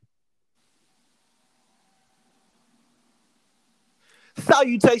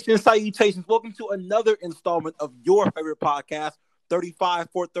Salutations, salutations. Welcome to another installment of your favorite podcast, 35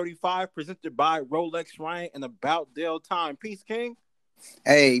 for 35, presented by Rolex Ryan and About Dale Time. Peace, King.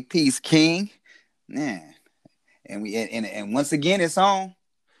 Hey, peace, King. Man. And once again it's on.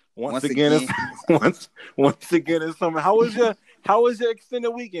 Once again it's summer. How was your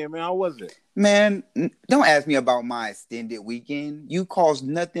extended weekend, man? How was it? Man, don't ask me about my extended weekend. You caused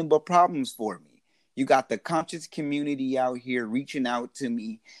nothing but problems for me. You got the conscious community out here reaching out to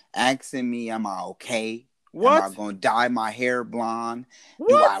me, asking me, am I okay? What? Am I going to dye my hair blonde?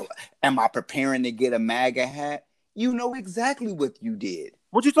 What? Am I preparing to get a MAGA hat? You know exactly what you did.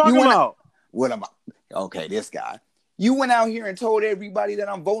 What you talking about? What am I? Okay, this guy. You went out here and told everybody that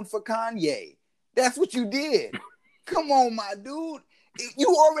I'm voting for Kanye. That's what you did. Come on, my dude. You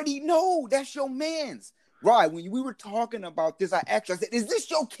already know that's your man's. Right, when we were talking about this, I said, is this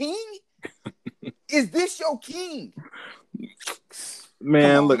your king? Is this your king?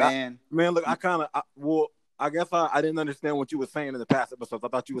 Man, on, look, man. I guess I didn't understand what you were saying in the past episodes. I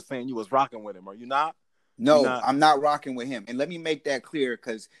thought you were saying you was rocking with him. Are you not? No, I'm not rocking with him. And let me make that clear,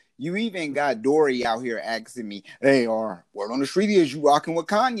 because you even got Dory out here asking me, hey, word on the street is you rocking with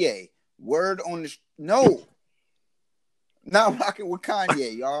Kanye. No. Not rocking with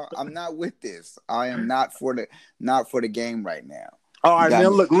Kanye, y'all. I'm not with this. I am not for the game right now. All right, man.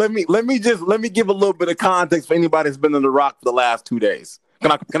 Look, let me give a little bit of context for anybody that's been on the rock for the last 2 days.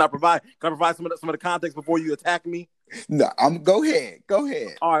 Can I provide some of the context before you attack me? No, go ahead.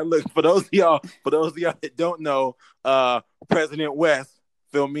 All right, look, for those of y'all that don't know, President West,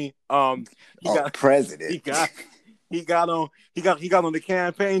 feel me? President. He got on the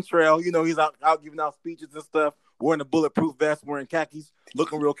campaign trail. You know, he's out giving out speeches and stuff, wearing a bulletproof vest, wearing khakis,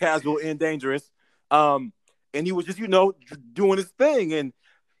 looking real casual and dangerous. And he was just, doing his thing. And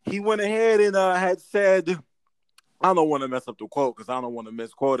he went ahead and had said, I don't want to mess up the quote because I don't want to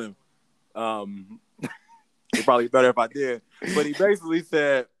misquote him. It'd probably be better if I did. But he basically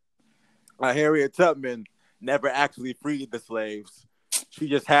said, Harriet Tubman never actually freed the slaves. She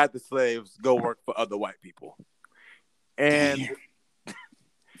just had the slaves go work for other white people. And here's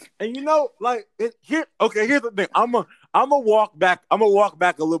the thing. I'm gonna walk back a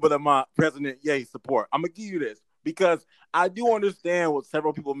little bit of my President Ye support. I'm gonna give you this because I do understand what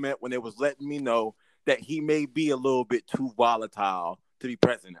several people meant when they was letting me know that he may be a little bit too volatile to be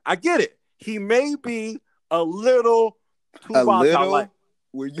president. I get it. He may be a little too volatile.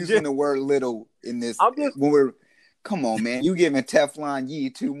 We're using the word little in this. Come on, man. You giving Teflon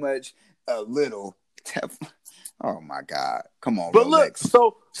Yee too much. A little Teflon. Oh my God! Come on, but Rolex.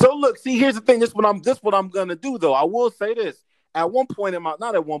 Look. So look. See, here's the thing. This what I'm gonna do though. I will say this. Not at one point in my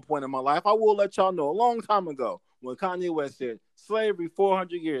life, I will let y'all know a long time ago when Kanye West said slavery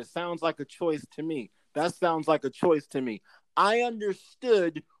 400 years sounds like a choice to me. That sounds like a choice to me. I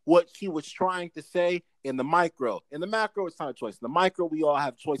understood what he was trying to say in the micro. In the macro, it's not a choice. In the micro, we all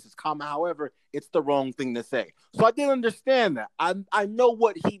have choices. However, it's the wrong thing to say. So I did understand that. I know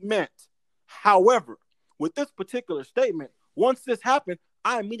what he meant. However, with this particular statement, once this happened,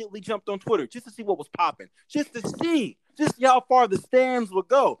 I immediately jumped on Twitter just to see what was popping, just to see how far the stands would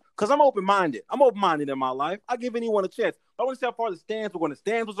go. Because I'm open-minded. I'm open-minded in my life. I give anyone a chance. I want to see how far the stands were going. The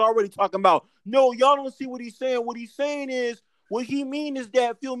stands was already talking about, no, y'all don't see what he's saying. What he's saying is, what he mean is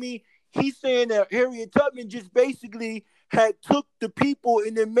that, feel me, he's saying that Harriet Tubman just basically had took the people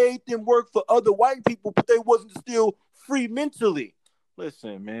and then made them work for other white people, but they wasn't still free mentally.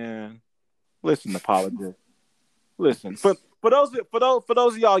 Listen, man. Listen, apologists. Listen, for those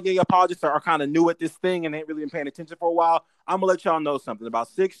of y'all, apologists are kind of new at this thing and ain't really been paying attention for a while. I'm gonna let y'all know something. About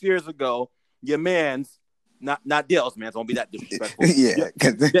 6 years ago, your man's not Dale's man's. Don't be that disrespectful. Yeah,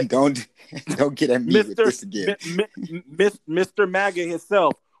 because don't get at me with this again. Mr. MAGA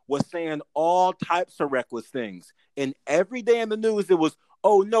himself was saying all types of reckless things, and every day in the news it was,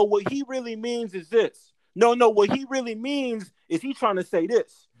 oh no, what he really means is this. No, what he really means is he trying to say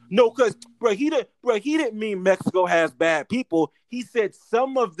this. No, because he didn't mean Mexico has bad people. He said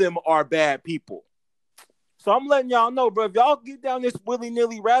some of them are bad people. So I'm letting y'all know, bro, if y'all get down this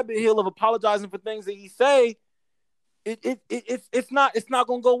willy-nilly rabbit hole of apologizing for things that he say, it's not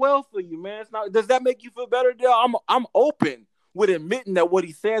gonna go well for you, man. It's not. Does that make you feel better, Dale? I'm open with admitting that what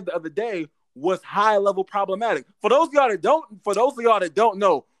he said the other day was high level problematic. For those of y'all that don't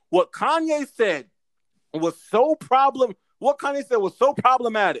know, what Kanye said was so problematic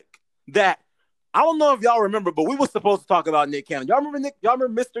that I don't know if y'all remember, but we were supposed to talk about Nick Cannon. Y'all remember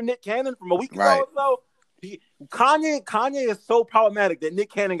Mr. Nick Cannon from a week ago or so? Kanye is so problematic that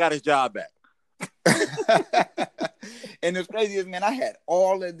Nick Cannon got his job back. And the crazy is, man, I had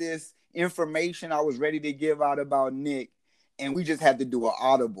all of this information I was ready to give out about Nick, and we just had to do an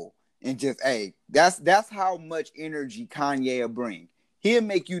audible and just, hey, that's how much energy Kanye will bring. He'll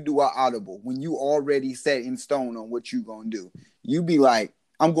make you do an audible when you already set in stone on what you gonna do. You be like,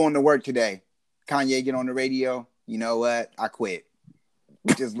 I'm going to work today. Kanye get on the radio. You know what? I quit.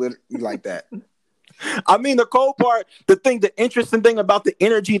 Just literally like that. I mean, the cold part, the interesting thing about the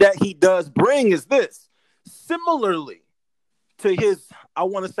energy that he does bring is this. Similarly to his, I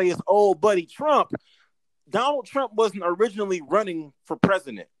want to say his old buddy Trump, Donald Trump wasn't originally running for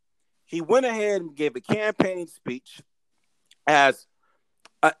president. He went ahead and gave a campaign speech as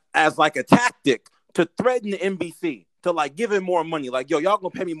like a tactic to threaten the NBC to like give him more money. Like, yo, y'all gonna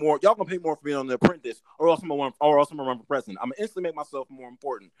pay me more. Y'all gonna pay more for being on The Apprentice, or else I'm gonna run for president. I'm gonna instantly make myself more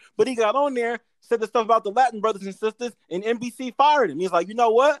important. But he got on there, said the stuff about the Latin brothers and sisters, and NBC fired him. He's like, you know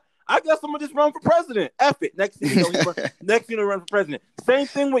what? I guess I'm gonna just run for president. F it. Next thing you know, next thing to run for president. Same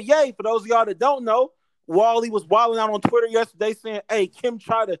thing with Ye. For those of y'all that don't know, Wally was wilding out on Twitter yesterday saying, "Hey, Kim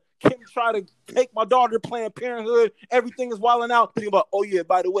tried to take my daughter to Planned Parenthood. Everything is wilding out." Thinking about, oh yeah,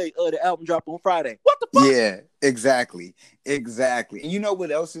 by the way, the album dropped on Friday. What the fuck? Yeah, exactly. And you know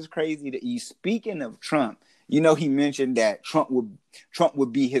what else is crazy? That speaking of Trump, you know he mentioned that Trump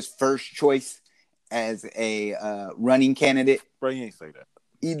would be his first choice as a running candidate. Bro, you ain't say that.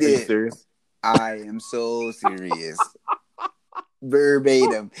 He did. Are you serious? I am so serious.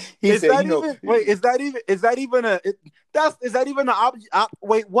 Verbatim. He is said, that even? Wait, is that even an object?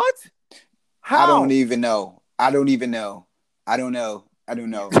 Wait, what? How? I don't even know.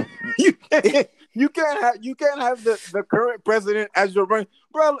 you can't have the current president as your running,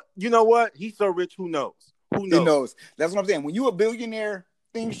 bro. You know what? He's so rich. Who knows? Who knows? That's what I'm saying. When you a billionaire,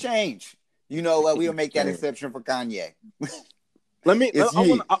 things change. You know what? We'll make that exception for Kanye. I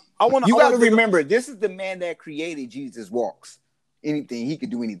want. You got to remember, this is the man that created Jesus Walks. Anything, he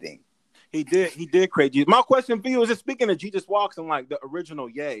could do anything. He did create Jesus. My question for you is just speaking of Jesus Walks and like the original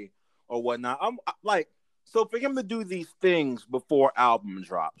Ye or whatnot. I'm like, so for him to do these things before album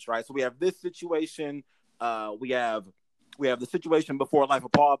drops, right? So we have this situation. We have the situation before Life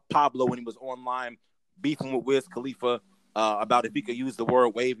of Pablo when he was online beefing with Wiz Khalifa about if he could use the word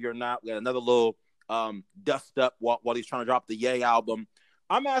wavy or not. We had another little dust up while he's trying to drop the Ye album.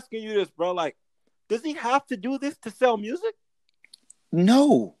 I'm asking you this, bro. Like, does he have to do this to sell music?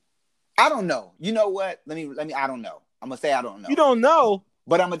 No, I don't know. You know what? Let me. I don't know. I'm gonna say I don't know. You don't know,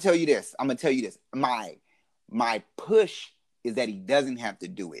 but I'm gonna tell you this. My push is that he doesn't have to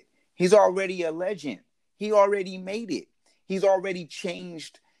do it. He's already a legend. He already made it. He's already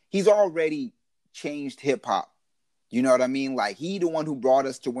changed. He's already changed hip hop. You know what I mean? Like, he the one who brought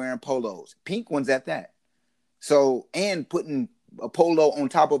us to wearing polos, pink ones at that. So, and putting a polo on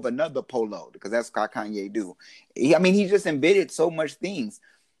top of another polo, because that's how Kanye do. He just embedded so much things.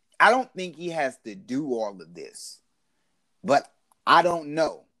 I don't think he has to do all of this, but I don't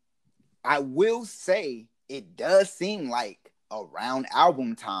know. I will say it does seem like around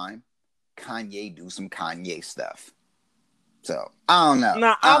album time, Kanye do some Kanye stuff. So I don't know.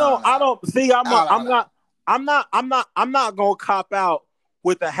 Nah, I don't see. I'm not gonna cop out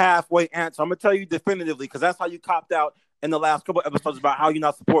with a halfway answer. I'm gonna tell you definitively, because that's how you copped out in the last couple episodes about how you're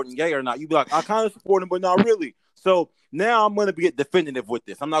not supporting Ye or not. You be like, I kind of support him, but not really. So now I'm gonna be definitive with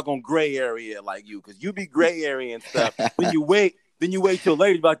this. I'm not gonna gray area like you, because you be gray area and stuff. Then you wait till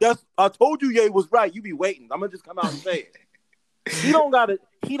later. Be like, I told you Ye was right. You be waiting. I'm gonna just come out and say it. He don't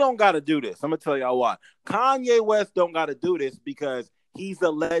gotta do this. I'm gonna tell y'all why. Kanye West don't gotta do this because he's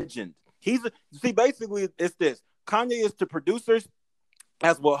a legend. Basically it's this. Kanye is to producers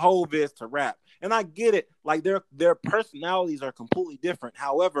as what Hove is to rap. And I get it. Like, their personalities are completely different.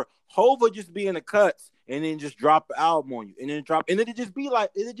 However, Hove would just be in the cuts and then just drop an album on you. And it'd just be that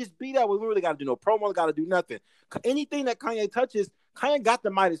way. We really got to do no promo, got to do nothing. Anything that Kanye touches, Kanye got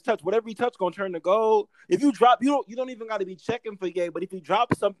the Midas touch. Whatever he touch gonna turn to gold. If you drop, you don't even got to be checking for Ye, but if you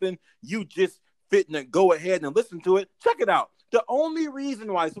drop something, you just fitting to go ahead and listen to it. Check it out. The only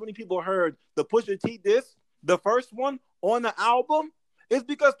reason why so many people heard the Pusha T disc, the first one on the album, it's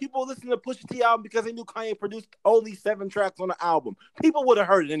because people listen to Pusha T album because they knew Kanye produced only 7 tracks on the album. People would have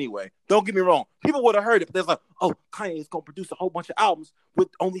heard it anyway. Don't get me wrong. People would have heard it, but there's like, oh, Kanye is going to produce a whole bunch of albums with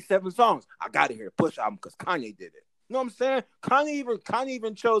only 7 songs. I got to hear a Push album because Kanye did it. You know what I'm saying? Kanye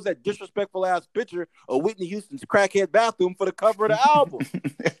even chose that disrespectful ass picture of Whitney Houston's crackhead bathroom for the cover of the album.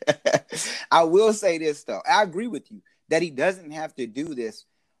 I will say this, though. I agree with you that he doesn't have to do this,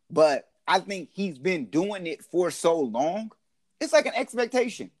 but I think he's been doing it for so long. It's like an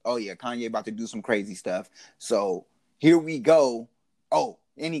expectation. Oh, yeah, Kanye about to do some crazy stuff. So here we go. Oh,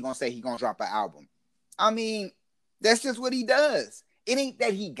 and he going to say he going to drop an album. I mean, that's just what he does. It ain't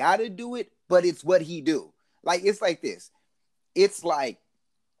that he got to do it, but it's what he do. Like, it's like this. it's like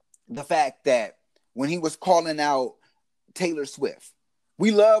the fact that when he was calling out Taylor Swift,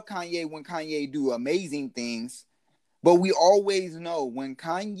 we love Kanye when Kanye do amazing things, but we always know when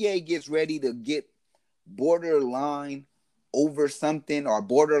Kanye gets ready to get borderline over something or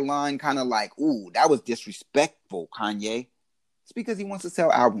borderline kind of like, ooh, that was disrespectful, Kanye. It's because he wants to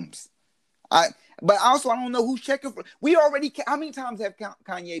sell albums. But also I don't know who's checking for. We already. How many times have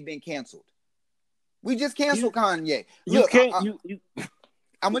Kanye been canceled? We just canceled Kanye. You Look, can't.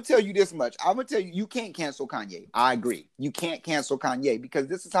 I'm gonna tell you this much. I'm gonna tell you, you can't cancel Kanye. I agree. You can't cancel Kanye because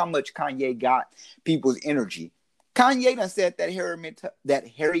this is how much Kanye got people's energy. Kanye done said that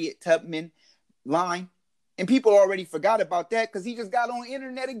Harriet Tubman line, and people already forgot about that because he just got on the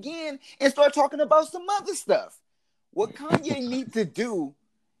internet again and started talking about some other stuff. What Kanye needs to do,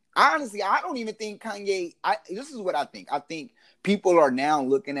 honestly, I don't even think Kanye. This is what I think. I think people are now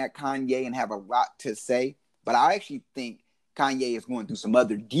looking at Kanye and have a lot to say, but I actually think Kanye is going through some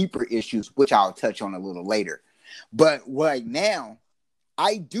other deeper issues, which I'll touch on a little later. But right now,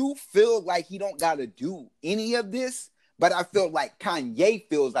 I do feel like he don't got to do any of this, but I feel like Kanye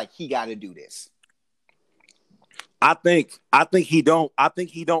feels like he got to do this. I think he don't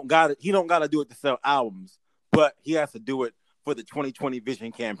got it. He don't got to do it to sell albums, but he has to do it for the 2020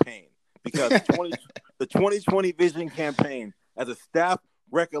 Vision campaign because the 2020 Vision campaign as a staff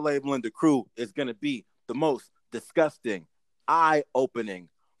record label and the crew is going to be the most disgusting, eye-opening,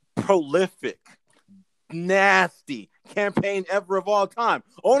 prolific, nasty campaign ever of all time.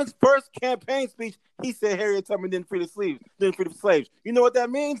 On his first campaign speech, he said Harriet Tubman didn't free the slaves. You know what that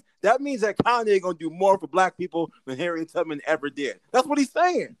means? That means that Kanye gonna do more for black people than Harriet Tubman ever did. That's what he's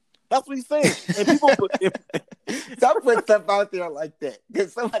saying. And people stop putting stuff out there like that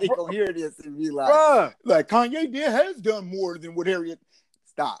because somebody gonna hear this and be like, Kanye has done more than what Harriet.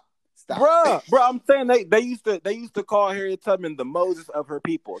 Stop. Bruh, I'm saying they used to call Harriet Tubman the Moses of her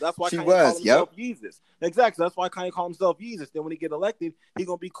people. That's why Kanye called himself Jesus. Exactly. That's why Kanye called himself Jesus. Then when he get elected, he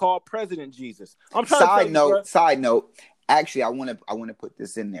gonna be called President Jesus. I'm trying Side note. Actually, I want to put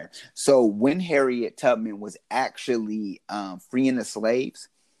this in there. So when Harriet Tubman was actually freeing the slaves,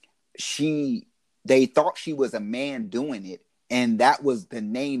 they thought she was a man doing it, and that was the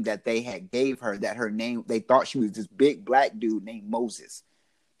name that they had gave her. That her name, they thought she was this big black dude named Moses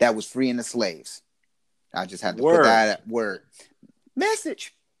that was freeing the slaves. I just had to put that word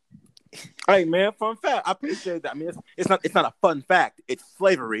message. Hey man, fun fact. I appreciate that. I mean, it's not a fun fact. It's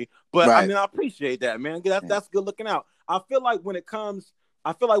slavery, but right. I mean, I appreciate that, man. That's good looking out. I feel like when it comes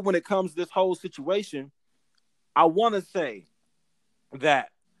to this whole situation, I want to say that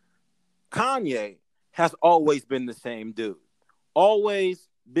Kanye has always been the same dude. Always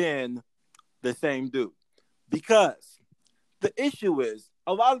been the same dude. Because the issue is,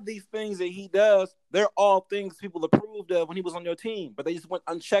 a lot of these things that he does, they're all things people approved of when he was on your team, but they just went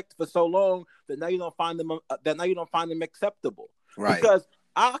unchecked for so long that now you don't find them acceptable. Right. Because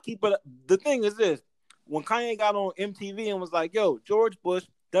I'll keep it. The thing is this: when Kanye got on MTV and was like, "Yo, George Bush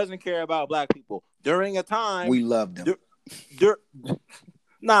doesn't care about black people," during a time we loved him.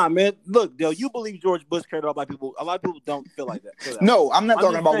 Nah, man. Look, Dale, you believe George Bush cared about black people. A lot of people don't feel like that. No, I'm not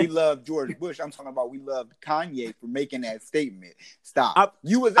talking about we love George Bush. I'm talking about we loved Kanye for making that statement. Stop.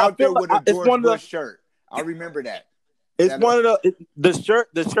 You was out there with a George Bush shirt. I remember that. It's one of the shirt.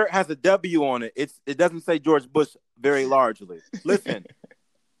 The shirt has a W on it. It doesn't say George Bush very largely. Listen,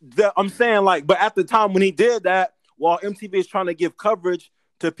 I'm saying but at the time when he did that, while MTV is trying to give coverage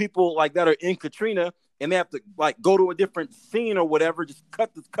to people like that are in Katrina, and they have to go to a different scene or whatever, just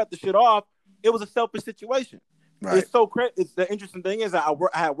cut the shit off. It was a selfish situation. Right. It's so crazy. The interesting thing is that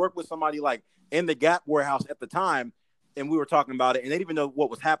I had worked with somebody in the Gap warehouse at the time, and we were talking about it, and they didn't even know what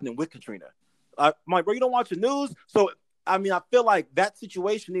was happening with Katrina. I'm like, bro, you don't watch the news? So, I mean, I feel like that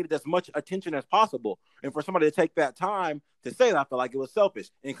situation needed as much attention as possible. And for somebody to take that time to say that, I feel like it was selfish.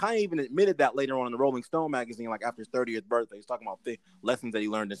 And Kanye even admitted that later on in the Rolling Stone magazine, after his 30th birthday. He's talking about the lessons that he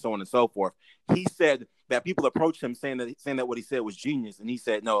learned and so on and so forth. He said that people approached him saying that what he said was genius. And he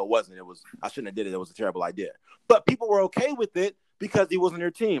said, no, it wasn't. I shouldn't have did it. It was a terrible idea. But people were okay with it because he wasn't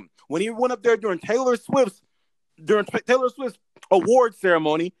their team. When he went up there during Taylor Swift's award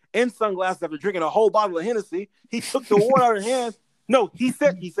ceremony in sunglasses after drinking a whole bottle of Hennessy, he took the award out of his hands. No, he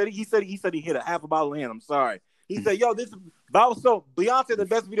said he hit a half a bottle of hand. I'm sorry. He said, "Yo, Beyonce the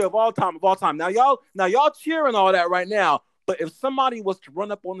best video of all time." Now y'all cheering all that right now. But if somebody was to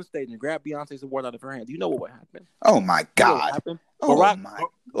run up on the stage and grab Beyonce's award out of her hand, do you know what would happen? Oh my God!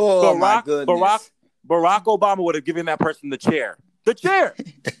 My goodness! Barack Obama would have given that person the chair. The chair.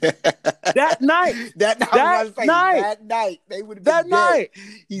 That night. That night. They would have been dead.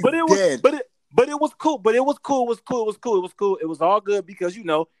 He's dead. But it was cool. But it was cool. It was cool. It was cool. It was cool. It was all good because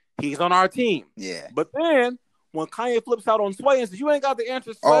he's on our team. Yeah. But then when Kanye flips out on Sway and says, "You ain't got the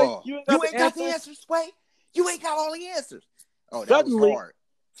answers, Sway. Oh, You ain't you got ain't the got the answers." answers, Sway. You ain't got all the answers. Oh, that was hard.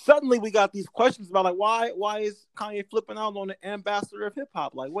 Suddenly we got these questions about like why is Kanye flipping out on the ambassador of hip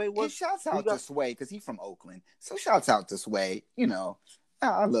hop? Like, wait, what? And shouts out to Sway because he's from Oakland. So shouts out to Sway.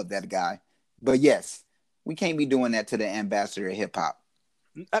 I love that guy. But yes, we can't be doing that to the ambassador of hip hop.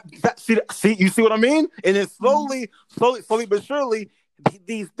 See, you see what I mean? And then slowly but surely,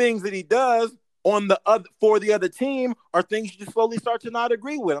 these things that he does for the other team are things you just slowly start to not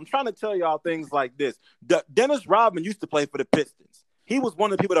agree with. I'm trying to tell y'all things like this. Dennis Rodman used to play for the Pistons. He was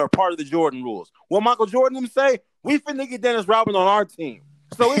one of the people that were part of the Jordan rules. What Michael Jordan say? We finna get Dennis Rodman on our team.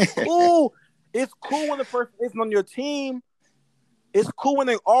 So it's cool. It's cool when the person isn't on your team. It's cool when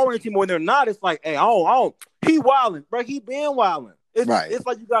they are on your team. But when they're not, it's like, hey, I don't. He wilding, bro. He been wilding. It's like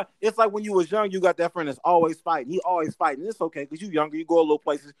it's like when you was young, you got that friend that's always fighting. He always fighting. It's okay because you younger, you go a little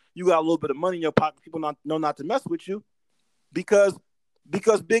places, you got a little bit of money in your pocket. People know not to mess with you because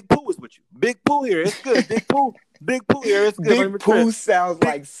Big Pooh is with you. Big Pooh here, it's good. Big Pooh here, it's good. Big Pooh sounds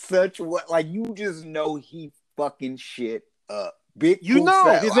like you just know he fucking shit up. Big Pooh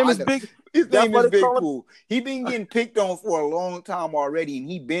his name is Big. His name is Big Pooh. He been getting picked on for a long time already, and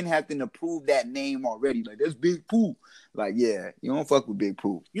he been having to prove that name already. Like, that's Big Pooh. Like, yeah, you don't fuck with Big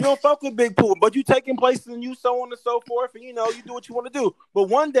Pooh. You don't fuck with Big Pooh, but you taking places and you so on and so forth, and you do what you want to do. But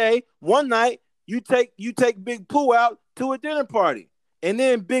one night, you take Big Pooh out to a dinner party, and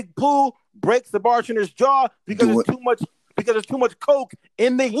then Big Pooh breaks the bartender's jaw because there's too much coke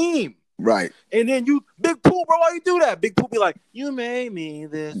in the heme. Right. And then Big Pooh, bro, why you do that? Big Pooh be like, you made me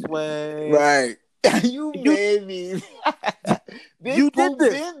this way. Right. you made me. Big Pooh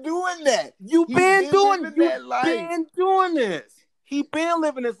been doing that. You've been doing this. He been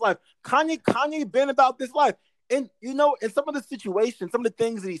living this life. Kanye been about this life. And in some of the situations, some of the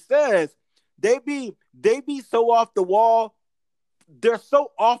things that he says, they be so off the wall. They're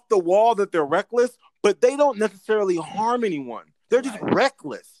so off the wall that they're reckless, but they don't necessarily harm anyone. They're just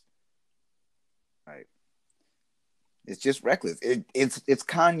reckless. Right. It's just reckless. It's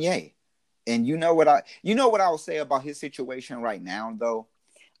Kanye. And you know what I will say about his situation right now, though?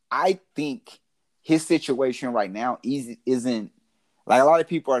 I think his situation right now isn't like a lot of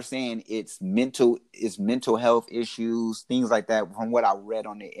people are saying it's mental health issues, things like that, from what I read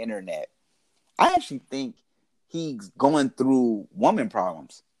on the internet. I actually think he's going through woman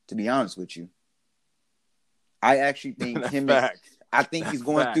problems, to be honest with you. I actually think I think he's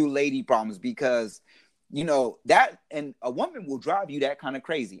going through lady problems because that, and a woman will drive you that kind of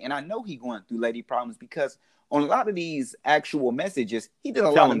crazy. And I know he's going through lady problems because on a lot of these actual messages, he did a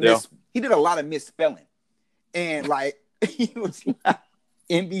lot of misspelling. And like he was like,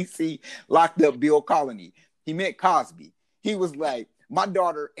 NBC locked up Bill Colony. He meant Cosby. He was like, my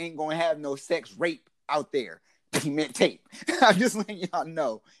daughter ain't gonna have no sex rape out there. He meant tape. I'm just letting y'all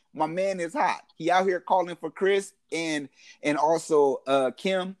know. My man is hot. He out here calling for Chris and also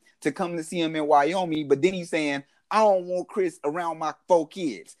Kim to come to see him in Wyoming, but then he's saying, I don't want Chris around my 4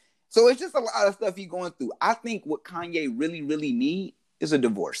 kids. So it's just a lot of stuff he's going through. I think what Kanye really, really need is a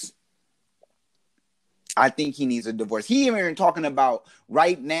divorce. I think he needs a divorce. He even talking about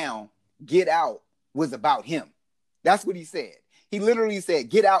right now, Get Out was about him. That's what he said. He literally said,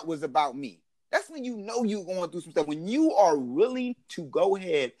 Get Out was about me. That's when you know you're going through some stuff. When you are willing to go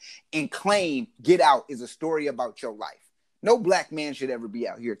ahead and claim Get Out is a story about your life. No black man should ever be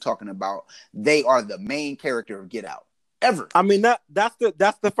out here talking about they are the main character of Get Out. Ever. I mean, that's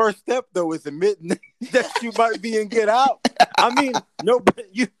the first step, though, is admitting that you might be in Get Out. I mean, no,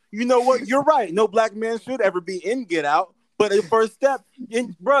 you know what? You're right. No black man should ever be in Get Out. But the first step,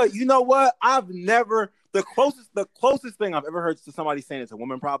 bro, you know what? The closest thing I've ever heard to somebody saying it's a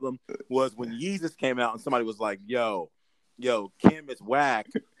woman problem was when Yeezus came out and somebody was like, yo, Kim is whack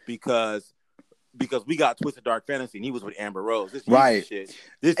because we got Twisted Dark Fantasy and he was with Amber Rose. This Yeezus shit.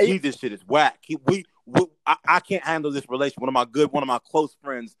 This Yeezus shit is whack. I can't handle this relation. One of my close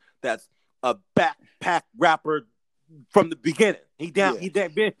friends that's a backpack rapper from the beginning. He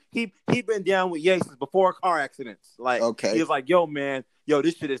been down with Ye since before car accidents. Like, he was like, yo, man,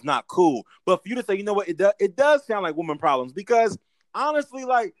 this shit is not cool. But for you to say, you know what, it does sound like woman problems because honestly,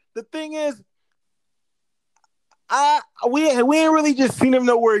 like, the thing is, we ain't really just seen him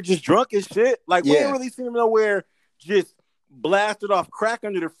nowhere just drunk as shit. Like, we ain't really seen him nowhere just blasted off crack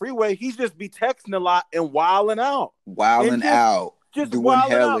under the freeway. He's just be texting a lot and wilding out. Just doing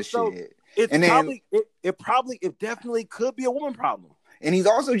wilding hella out. shit. So it definitely could be a woman problem. And he's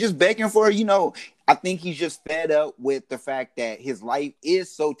also just begging for, I think he's just fed up with the fact that his life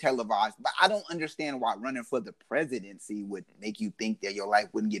is so televised. But I don't understand why running for the presidency would make you think that your life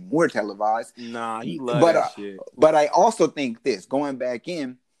wouldn't get more televised. Nah, he love But that shit. but I also think this, going back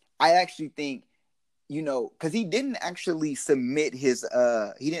in, I actually think, because he didn't actually submit he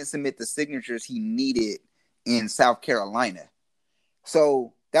didn't submit the signatures he needed in South Carolina.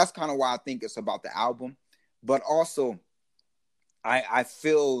 So that's kind of why I think it's about the album. But also, I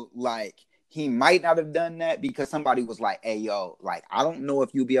feel like he might not have done that because somebody was like, hey, yo, like, I don't know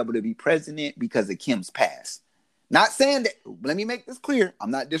if you'll be able to be president because of Kim's past. Not saying that, let me make this clear.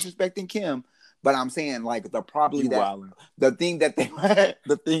 I'm not disrespecting Kim, but I'm saying like the thing that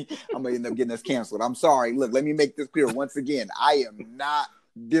I'm gonna end up getting us canceled. I'm sorry. Look, let me make this clear once again. I am not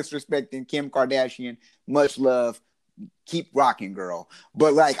disrespecting Kim Kardashian. Much love. Keep rocking, girl.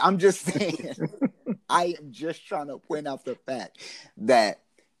 But like, I'm just saying, I am just trying to point out the fact that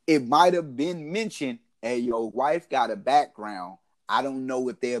it might have been mentioned, hey, your wife got a background. I don't know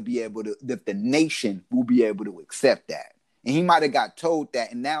if they'll be able to, if the nation will be able to accept that. And he might have got told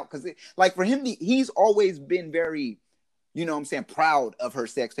that. And now, because like for him, he's always been very, proud of her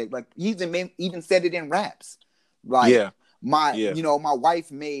sex tape. Like he's even said it in raps. Like my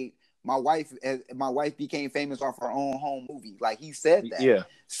wife became famous off her own home movie. Like he said that. Yeah.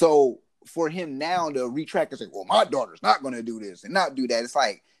 So for him now to retract and say, well, my daughter's not going to do this and not do that. It's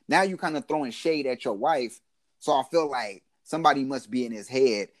like, now you kind of throwing shade at your wife. So I feel like somebody must be in his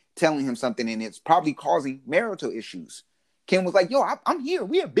head telling him something, and it's probably causing marital issues. Kim was like, yo, I'm here.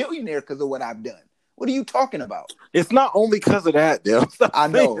 We a billionaire because of what I've done. What are you talking about? It's not only because of that, though. I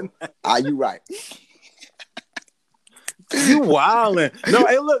know. You right. You wildin'.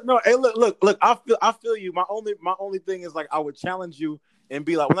 Look. I feel you. My only thing is like I would challenge you and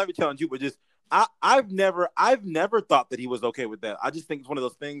be like, well, not even challenge you, but just I've never thought that he was okay with that. I just think it's one of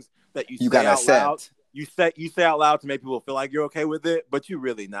those things that you say out loud. You say out loud to make people feel like you're okay with it, but you're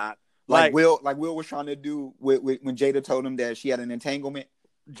really not. Like Will was trying to do with when Jada told him that she had an entanglement.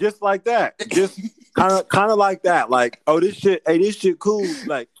 Just like that. Just kind of like that. Like, oh, this shit cool.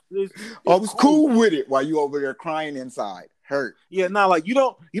 Like, I was cool with it while you over there crying inside, hurt. Yeah, like you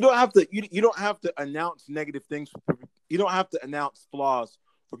don't have to announce negative things. You don't have to announce flaws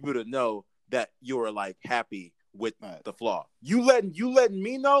for people to know that you're like happy with the flaw. You letting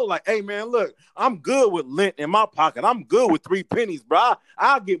me know, like, hey man, look, I'm good with lint in my pocket. I'm good with 3 pennies, bro.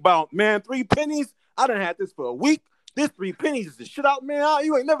 I'll get about 3 pennies. I done had this for a week. This 3 pennies is the shit out, man.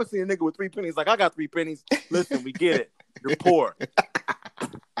 You ain't never seen a nigga with 3 pennies. Like, I got 3 pennies. Listen, we get it. You're poor.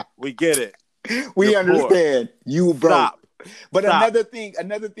 We get it. We understand. Poor. You broke. Stop. But another thing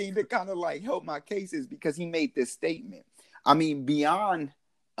that kind of like helped my case is because he made this statement. I mean, beyond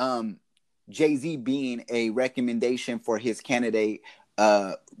Jay-Z being a recommendation for his candidate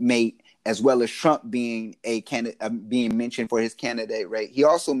mate, as well as Trump being being mentioned for his candidate, right? He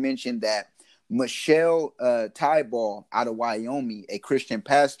also mentioned that Michelle Tyball out of Wyoming, a Christian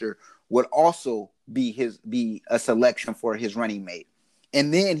pastor, would also be a selection for his running mate.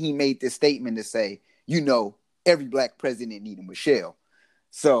 And then he made this statement to say, every black president need a Michelle.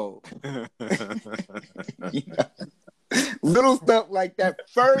 So, little stuff like that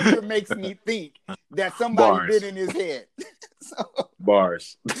further makes me think that somebody been in his head.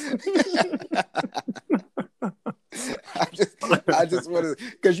 Bars. I just want to,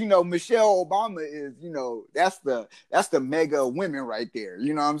 because Michelle Obama is, that's the mega of women right there.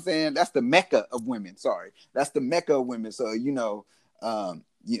 You know what I'm saying? That's the Mecca of women. Sorry, that's the Mecca of women. So you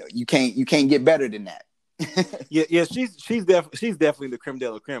can't get better than that. yeah, she's definitely the creme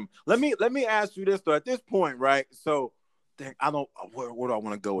de la creme. Let me ask you this though. At this point, right? So, I don't. Where do I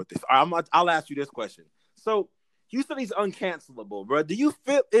want to go with this? I'll ask you this question. So, you said he's uncancelable, bro. Do you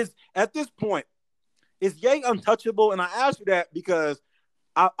feel at this point? Is Ye untouchable? And I ask you that because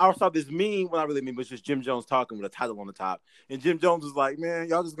I saw this meme. Well, not really meme, but it's just Jim Jones talking with a title on the top. And Jim Jones was like, "Man,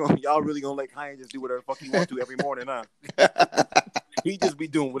 y'all really gonna let Kanye just do whatever the fuck he want to every morning, huh? He just be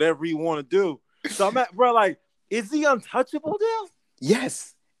doing whatever he want to do." So I'm at, bro, like, is he untouchable, Dale?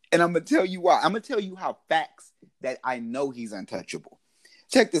 Yes, and I'm gonna tell you why. I'm gonna tell you how facts that I know he's untouchable.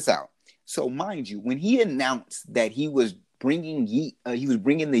 Check this out. So, mind you, when he announced that he was bringing the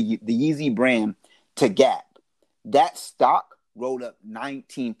Yeezy brand to Gap, that stock rolled up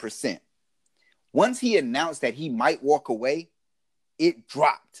 19%. Once he announced that he might walk away, it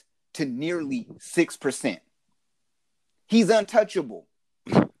dropped to nearly 6%. He's untouchable.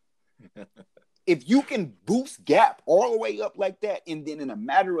 If you can boost Gap all the way up like that, and then in a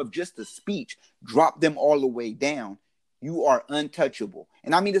matter of just a speech, drop them all the way down, you are untouchable.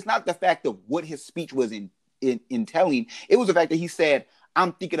 And I mean, it's not the fact of what his speech was in telling. It was the fact that he said,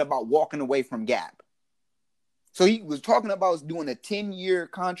 "I'm thinking about walking away from Gap." So he was talking about doing a 10-year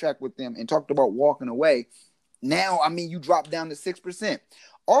contract with them and talked about walking away. Now, I mean, you drop down to 6%.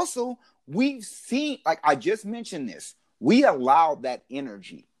 Also, we've seen, like I just mentioned this, we allow that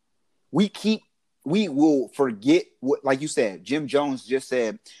energy. We will forget what, like you said, Jim Jones just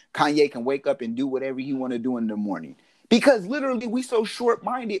said, Kanye can wake up and do whatever he want to do in the morning. Because literally we so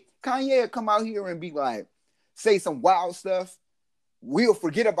short-minded, Kanye will come out here and be like, say some wild stuff. We'll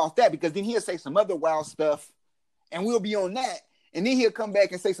forget about that because then he'll say some other wild stuff and we'll be on that. And then he'll come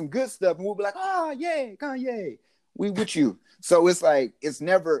back and say some good stuff and we'll be like, oh, yeah, Kanye, we with you. So it's like, it's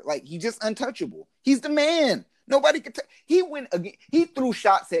never, like, he's just untouchable. He's the man. Nobody could he went again. He threw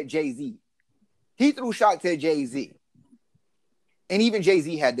shots at Jay-Z. He threw shots at Jay-Z. And even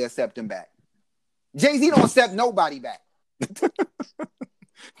Jay-Z had to accept him back. Jay-Z don't accept nobody back.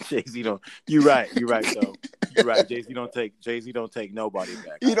 Jay-Z don't. You're right though. You're right. Jay-Z don't take nobody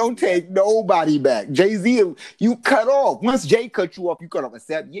back. He don't take nobody back. Jay-Z, you cut off. Once Jay cut you off, you cut off.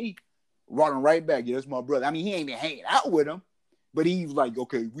 Except Ye brought him right back. Yeah, that's my brother. I mean, he ain't been hanging out with him, but he's like,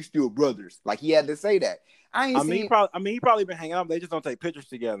 okay, we still brothers. Like he had to say that. He probably been hanging out. They just don't take pictures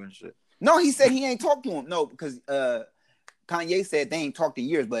together and shit. No, he said he ain't talked to him. No, because Kanye said they ain't talked in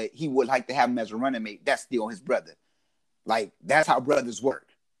years, but he would like to have him as a running mate. That's still his brother. Like, that's how brothers work.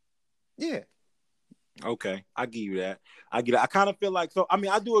 Yeah. Okay, I give you that. I get it. I kind of feel like, so, I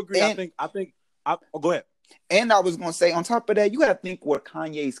mean, I do agree. And, go ahead. And I was going to say, on top of that, you got to think where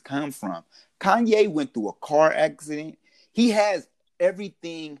Kanye's come from. Kanye went through a car accident. He has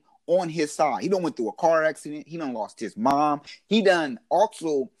everything on his side. He done went through a car accident. He done lost his mom. He done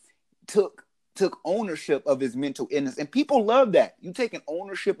also took ownership of his mental illness. And people love that. You taking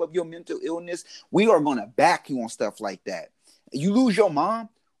ownership of your mental illness. We are going to back you on stuff like that. You lose your mom,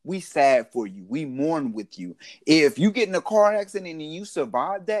 we sad for you. We mourn with you. If you get in a car accident and you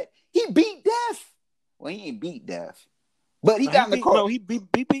survive that, he beat death. Well, he ain't beat death. But he got in the car. No, he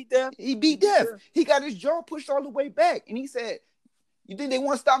beat death. He beat death. He got his jaw pushed all the way back. And he said, you think they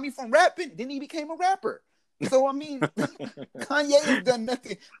want to stop me from rapping? Then he became a rapper. So, I mean, Kanye has done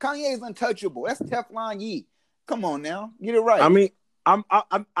nothing. Kanye is untouchable. That's Teflon Ye. Come on now. Get it right. I mean,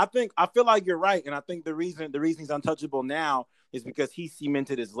 I feel like you're right. And I think the reason he's untouchable now is because he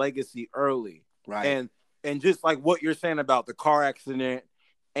cemented his legacy early. Right. And just like what you're saying about the car accident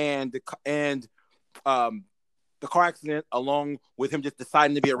and the car accident, along with him just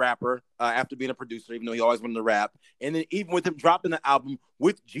deciding to be a rapper after being a producer, even though he always wanted to rap. And then even with him dropping the album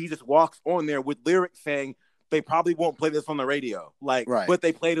with Jesus Walks on there with lyrics saying they probably won't play this on the radio. Like, right. but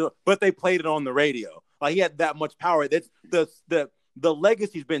they played it on the radio. Like, he had that much power. That's the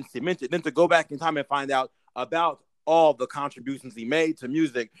legacy's been cemented. Then to go back in time and find out about all the contributions he made to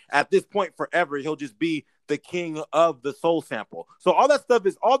music, at this point forever, he'll just be the king of the soul sample. So all that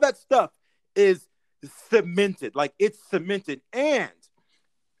stuff is cemented. Like, it's cemented. And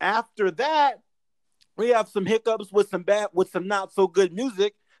after that, we have some hiccups with some not so good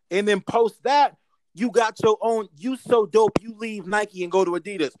music. And then post that, you got your own, you so dope, you leave Nike and go to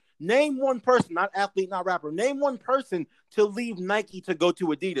Adidas. Name one person, not athlete, not rapper. Name one person to leave Nike to go to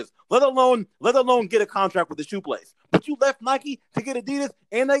Adidas. Let alone get a contract with the shoe place. But you left Nike to get Adidas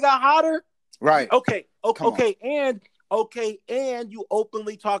and they got hotter? Right. Okay. And you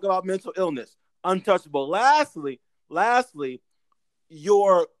openly talk about mental illness. Untouchable. Lastly,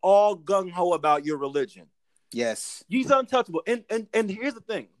 you're all gung-ho about your religion. Yes. He's untouchable. And here's the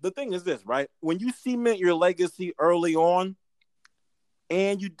thing. The thing is this, right? When you cement your legacy early on,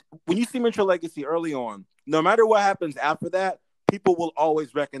 no matter what happens after that, people will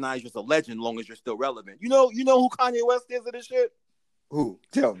always recognize you as a legend as long as you're still relevant. You know who Kanye West is in this shit? Who?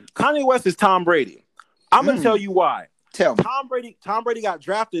 Tell me. Kanye West is Tom Brady. I'm gonna tell you why. Tell me. Tom Brady got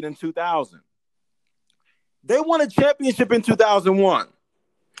drafted in 2000. They won a championship in 2001.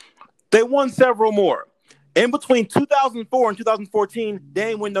 They won several more. In between 2004 and 2014,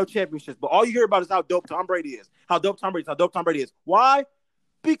 they ain't win no championships. But all you hear about is how dope Tom Brady is. How dope Tom Brady is. Why?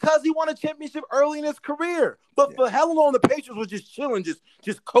 Because he won a championship early in his career. But for hell long, the Patriots was just chilling,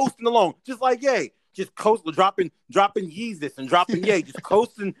 just coasting along. Just like Ye. Just coasting, dropping Yeezus and dropping Ye. Just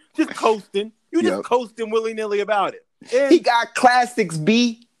coasting. You just coasting willy-nilly about it. And he got classics,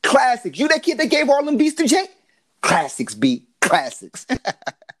 B. Classics. You that kid that gave all them beats to Jay? Classics, B. Classics.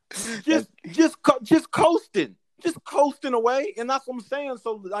 just coasting away, and that's what I'm saying.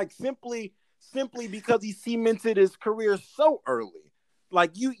 So, like, simply because he cemented his career so early,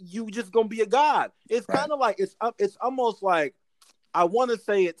 like you just gonna be a god. It's kind of like it's almost like, I want to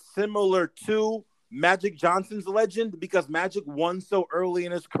say it's similar to Magic Johnson's legend, because Magic won so early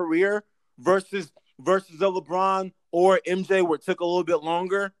in his career versus versus the LeBron or MJ, where it took a little bit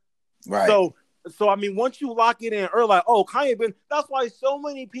longer. Right. So I mean, once you lock it in early, like, oh, Kanye been. That's why so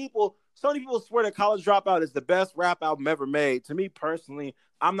many people swear that College Dropout is the best rap album ever made. To me personally,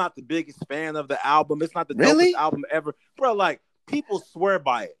 I'm not the biggest fan of the album. It's not the dopest album ever, bro. Like, people swear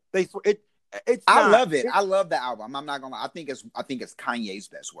by it. They swear it. I love it. I love the album. I'm not gonna. I think it's Kanye's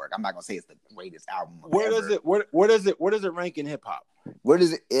best work. I'm not gonna say it's the greatest album ever. Where does it rank in hip hop? Where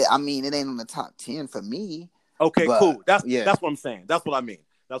does it? I mean, it ain't on the top 10 for me. Okay, cool. That's what I'm saying. That's what I mean.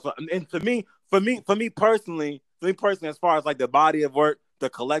 That's what. And for me personally, as far as like the body of work, the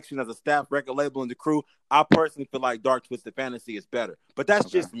collection as a staff, record label, and the crew, I personally feel like Dark Twisted Fantasy is better. But that's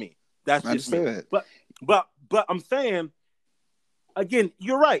just me. That's just me. But I'm saying, again,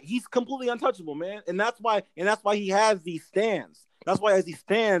 you're right. He's completely untouchable, man, and that's why he has these stands. That's why he has these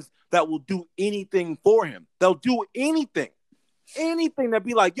stands that will do anything for him. They'll do anything that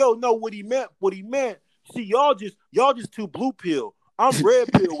be like, yo, no, what he meant. See, y'all just too blue pill. I'm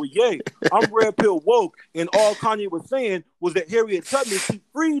red pill with Ye. I'm red pill woke, and all Kanye was saying was that Harriet Tubman, she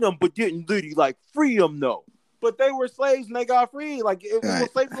freed them, but didn't literally like free them, no. But they were slaves and they got free. Like,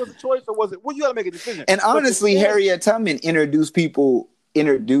 was slavery was a choice, or was it? Well, you got to make a decision. And honestly, Harriet Tubman introduced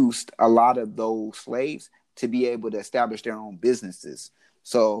a lot of those slaves to be able to establish their own businesses.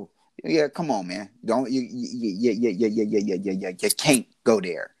 So yeah, come on, man. Don't you can't go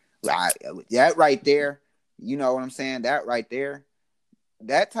there. That right there, you know what I'm saying? That right there,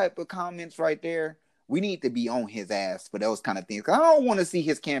 that type of comments right there, we need to be on his ass for those kind of things. I don't want to see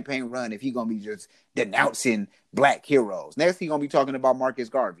his campaign run if he's gonna be just denouncing black heroes. Next, he's gonna be talking about Marcus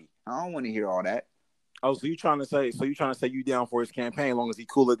Garvey. I don't want to hear all that. Oh, so you trying to say you down for his campaign as long as he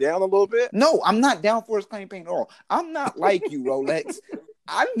cool it down a little bit? No, I'm not down for his campaign at all. I'm not like you, Rolex.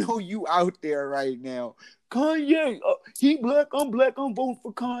 I know you out there right now. Kanye, he black, I'm voting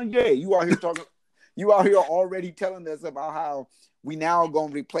for Kanye. You out here talking, you out here already telling us about how we now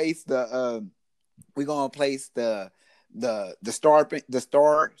gonna replace the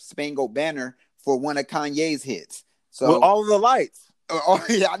Star Spangled Banner for one of Kanye's hits. So with all of the lights. Oh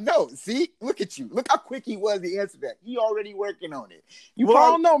yeah, I know. See, look at you. Look how quick he was to answer that. He already working on it. I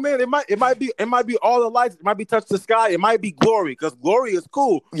don't know, man. It might be all the lights. It might be Touch the Sky. It might be Glory, because Glory is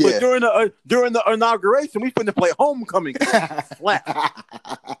cool. Yeah. But during the inauguration, we finna play Homecoming.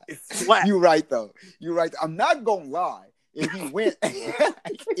 It's flat. You're right though. I'm not gonna lie. If he wins,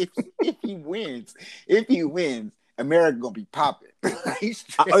 if he wins, America gonna be popping.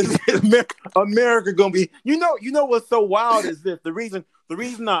 America gonna be. You know what's so wild is this. The reason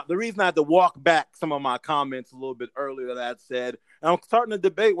I had to walk back some of my comments a little bit earlier that I had said, and I'm starting to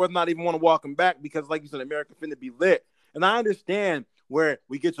debate whether or not I even want to walk them back, because, like you said, America finna be lit. And I understand where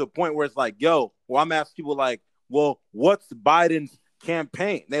we get to a point where it's like, yo, well, I'm asking people like, well, what's Biden's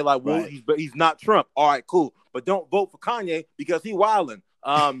campaign? They like, well, right. he's not Trump. All right, cool, but don't vote for Kanye because he wilding.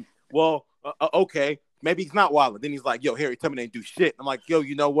 Okay. Maybe he's not wilding. Then he's like, yo, Harriet Tubman ain't do shit. I'm like, yo,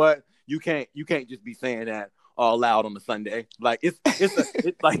 you know what? You can't just be saying that all loud on a Sunday. Like, it's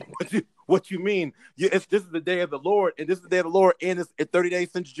like, what you mean? This is the day of the Lord, and it's 30 days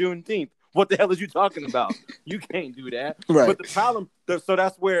since Juneteenth. What the hell is you talking about? You can't do that. Right. But the problem, so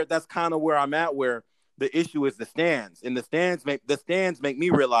that's kind of where I'm at, where the issue is the stands. And the stands make me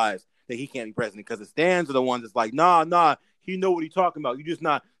realize that he can't be president, because the stands are the ones that's like, nah, he know what he's talking about. You just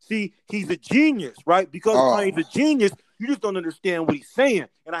not see, he's a genius, right? Because he's a genius, you just don't understand what he's saying.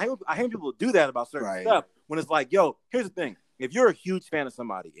 And I hate people do that about certain stuff. When it's like, yo, here's the thing: if you're a huge fan of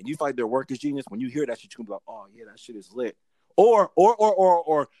somebody and you feel like their work is genius, when you hear that shit, you can be like, oh yeah, that shit is lit. Or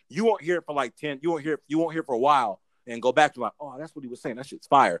you won't hear it for like 10. You won't hear it for a while and go back to like, oh, that's what he was saying. That shit's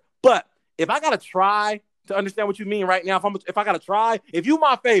fire. But if I gotta try to understand what you mean right now, if I gotta try, if you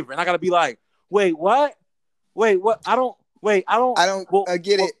my favorite, and I gotta be like, wait, what? I don't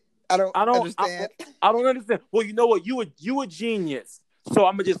get it. I don't understand. I don't understand. Well, you know what? You a genius. So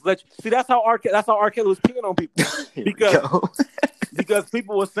I'm gonna just let you see. That's how R. Kelly was picking on people, because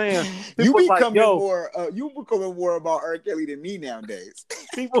people were saying you becoming more about R. Kelly than me nowadays.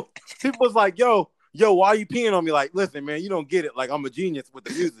 people was like, yo, why are you peeing on me? Like, listen, man, you don't get it. Like, I'm a genius with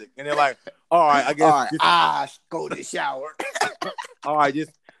the music, and they're like, all right, I guess. I go to the shower. All right,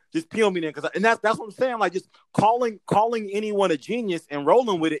 just pee on me then, and that's what I'm saying. Like, just calling anyone a genius and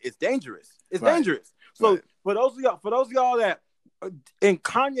rolling with it is dangerous. It's dangerous. So for those of y'all that, and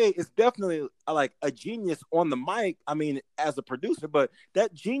Kanye is definitely like a genius on the mic. I mean, as a producer, but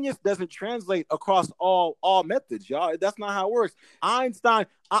that genius doesn't translate across all methods, y'all. That's not how it works. Einstein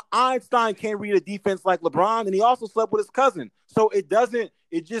can't read a defense like LeBron, and he also slept with his cousin. So it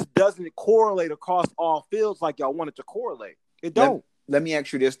just doesn't correlate across all fields like y'all want it to correlate. It don't. Let me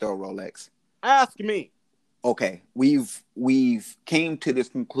ask you this though, Rolex. Ask me. Okay, we've came to this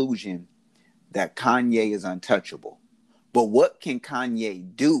conclusion that Kanye is untouchable. But what can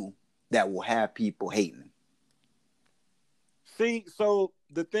Kanye do that will have people hating? See, so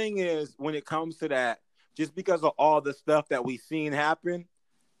the thing is, when it comes to that, just because of all the stuff that we've seen happen,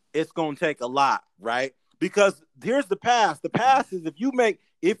 it's gonna take a lot, right? Because here's the past. The past is if you make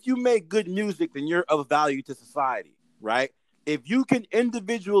good music, then you're of value to society, right? If you can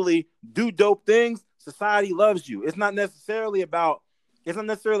individually do dope things, society loves you. It's not necessarily about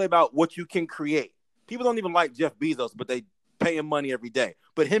what you can create. People don't even like Jeff Bezos, but they pay him money every day.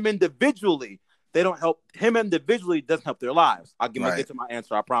 But him individually, they don't help him individually doesn't help their lives. I'll get Right. to my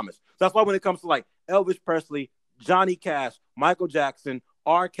answer, I promise. So that's why when it comes to like Elvis Presley, Johnny Cash, Michael Jackson,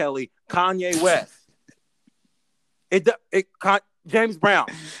 R. Kelly, Kanye West, it James Brown.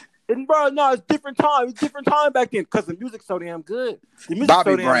 And bro, no, it's different time. It's different time back then because the music's so damn good. The music's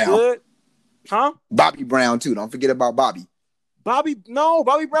Bobby so damn Brown. good, huh? Bobby Brown too. Don't forget about Bobby. Bobby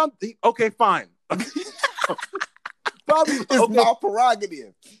Brown. Okay, fine. Bobby, It's okay, my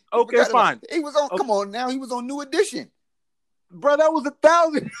prerogative. okay, fine. He was on. Okay. Come on now. He was on New Edition. Bro, that was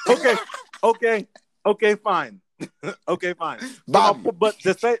 1,000. Okay, okay, fine. Okay, fine. Bobby.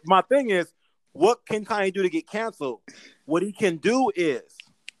 My thing is, what can Kanye do to get canceled? What he can do is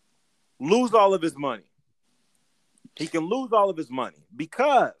lose all of his money. He can lose all of his money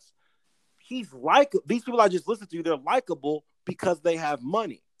because these people I just listened to, they're likable because they have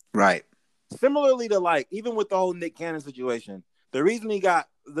money. Right. Similarly to like, even with the whole Nick Cannon situation, the reason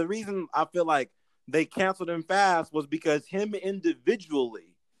I feel like they canceled him fast was because him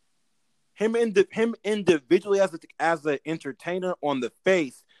individually as an entertainer on the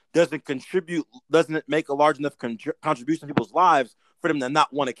face doesn't make a large enough contribution to people's lives for them to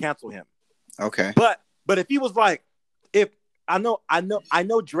not want to cancel him. Okay. But if he was like, if I know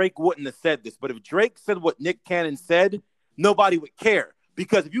Drake wouldn't have said this, but if Drake said what Nick Cannon said, nobody would care.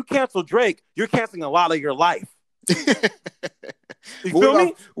 Because if you cancel Drake, you're canceling a lot of your life. You feel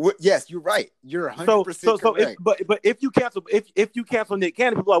me? Yes, you're right. You're 100% correct. But if you cancel Nick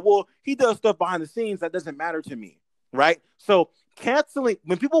Cannon, people are like, well, he does stuff behind the scenes that doesn't matter to me, right? So canceling,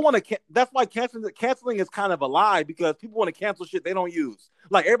 when people want to, that's why canceling is kind of a lie, because people want to cancel shit they don't use.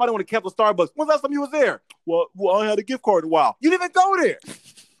 Like everybody want to cancel Starbucks. When's the last time you was there? Well, I had a gift card in a while. You didn't even go there.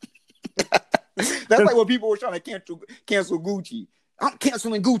 That's like when people were trying to cancel Gucci. I'm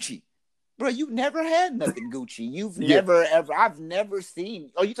canceling Gucci. Bro, you never had nothing Gucci. I've never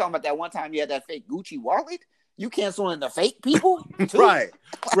seen. Oh, you talking about that one time you had that fake Gucci wallet? You canceling the fake people? Right.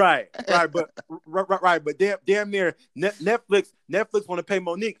 But damn near Netflix want to pay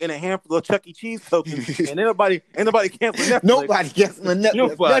Monique in a handful of Chuck E. Cheese tokens, and anybody canceling Netflix. Nobody canceling Netflix.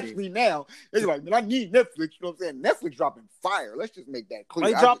 Nobody. Especially now, they're like, man, I need Netflix. You know what I'm saying? Netflix dropping fire. Let's just make that clear.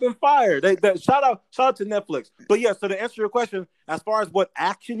 They dropping fire. Shout out to Netflix. But yeah, so to answer your question, as far as what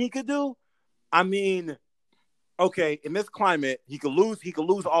action he could do, I mean, okay, in this climate, he could lose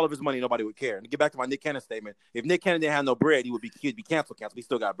all of his money. Nobody would care. And to get back to my Nick Cannon statement, if Nick Cannon didn't have no bread, he'd be canceled. He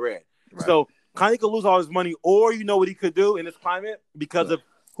still got bread. Right. So Kanye could lose all his money, or you know what he could do in this climate because of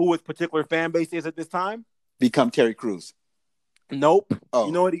who his particular fan base is at this time? Become Terry Crews. Nope. Oh.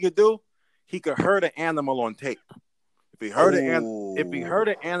 You know what he could do? He could hurt an animal on tape. If he hurt an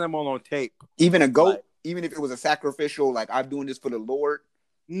animal on tape, even a goat, like, even if it was a sacrificial, like I'm doing this for the Lord.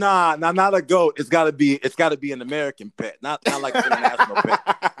 Nah, not a goat. It's gotta be an American pet, not like an international pet.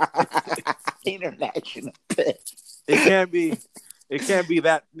 International pet. It can't be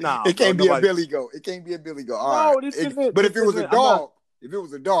that. Nah, it can't be a Billy goat. It can't be a Billy goat. All right. But if it was a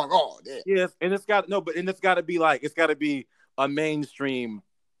dog, oh, damn. Yes, and it's got to be a mainstream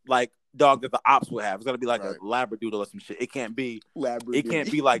like dog that the ops would have. It's got to be like a Labradoodle or some shit. It can't be Labradoodle. It can't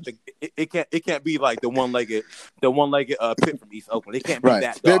be like it can't be like the one-legged pit from East Oakland. It can't be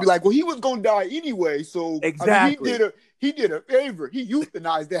that dog. They'd be like, well, he was gonna die anyway, so exactly. I mean, he did a favor. He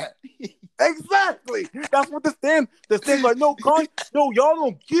euthanized that. Exactly. That's what the thing like, no, y'all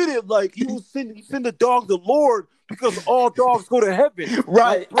don't get it. Like he send the dog the Lord because all dogs go to heaven.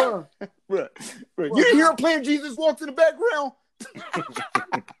 Right. Like, bruh. You didn't hear him playing Jesus Walks in the background?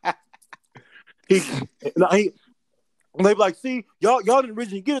 They be like, see, y'all didn't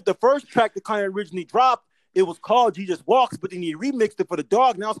originally get it. The first track that Kanye originally dropped, it was called Jesus Walks, but then he remixed it for the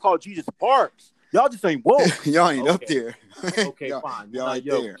dog. Now it's called Jesus Barks. Y'all just ain't woke. Y'all ain't up there. Okay, fine. Y'all ain't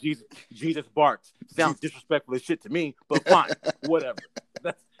there. Jesus Barks sounds disrespectful as shit to me, but fine, whatever.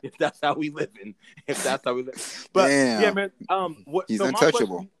 If that's how we living. But damn. Yeah, man. He's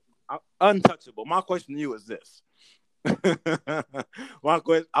untouchable. Untouchable. My question to you is this. My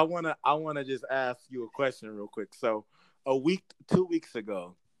question. I wanna just ask you a question real quick. So 2 weeks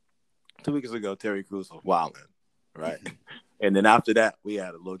ago, 2 weeks ago, Terry Crews was wilding, right? And then after that, we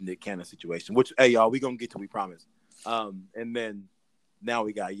had a little Nick Cannon situation, which, hey, y'all, we going to get to, we promise. And then now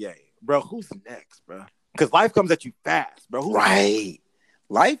we got Ye. Bro, who's next, bro? Because life comes at you fast, bro. Who's right. Next?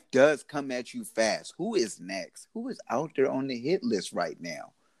 Life does come at you fast. Who is next? Who is out there on the hit list right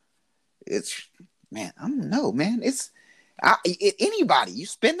now? It's, man, I don't know, man. Anybody. You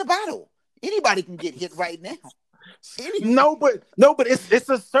spin the bottle. Anybody can get hit right now. No, but it's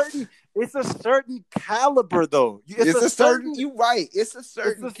a certain caliber though. It's a certain you right. It's a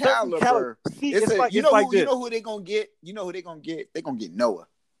certain caliber. See, it's like you know who they're gonna get. You know who they're gonna get. They're gonna get Noah.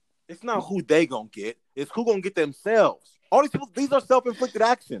 It's not who they gonna get. It's who gonna get themselves. All these people. These are self-inflicted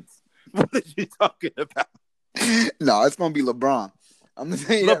actions. What are you talking about? No, it's gonna be LeBron. I'm gonna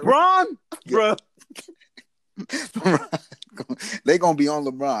say LeBron, bro. They're gonna be on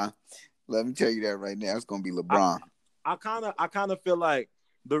LeBron. Let me tell you that right now. It's gonna be LeBron. I kind of feel like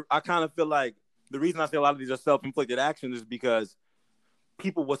the reason I say a lot of these are self-inflicted actions is because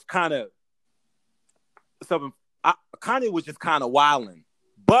people was kind of Kanye was just kind of wilding,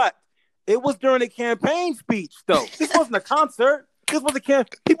 but it was during a campaign speech though. This wasn't a concert. This was a camp.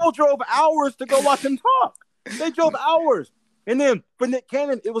 People drove hours to go watch him talk. They drove hours, and then for Nick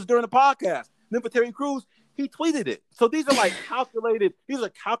Cannon, it was during the podcast. And then for Terry Crews, he tweeted it. So these are like calculated. These are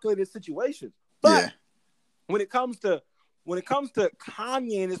calculated situations. But when it comes to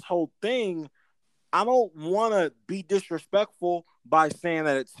Kanye and this whole thing, I don't want to be disrespectful by saying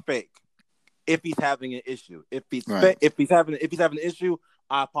that it's fake. If he's having an issue, if he's having an issue,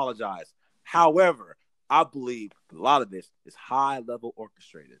 I apologize. However, I believe a lot of this is high level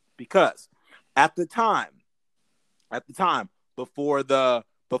orchestrated because at the time before the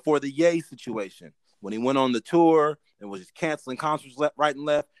Ye situation, when he went on the tour and was just canceling concerts right and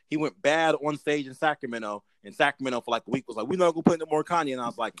left, he went bad on stage in Sacramento. And Sacramento for like a week was like, we're not gonna put no more Kanye. And I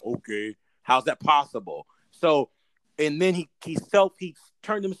was like, okay, how's that possible? So, and then he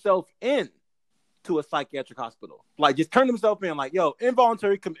turned himself in to a psychiatric hospital. Like just turned himself in, like, yo,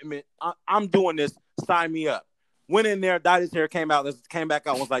 involuntary commitment. I'm doing this. Sign me up. Went in there, dyed his hair, came back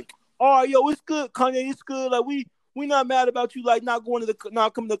out, was like, oh, yo, it's good, Kanye, it's good. Like we not mad about you, like not coming to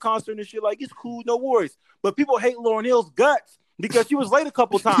the concert and shit. Like it's cool, no worries. But people hate Lauryn Hill's guts because she was late a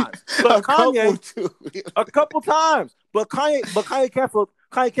couple times. But a couple times. But Kanye canceled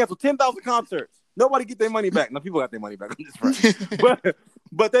 10,000 concerts. Nobody get their money back. Now people got their money back. I'm just right.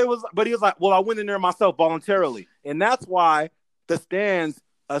 But he was like, well, I went in there myself voluntarily, and that's why the stands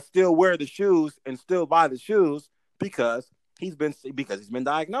still wear the shoes and still buy the shoes because he's been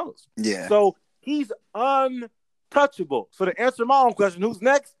diagnosed. Yeah. So he's untouchable. So to answer my own question, who's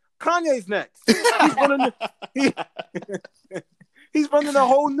next? Kanye's next. He's running a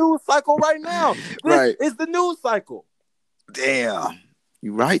whole news cycle right now. This is the news cycle. Damn.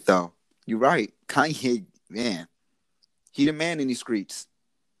 You're right, though. You're right. Kanye, man, he the man in these streets.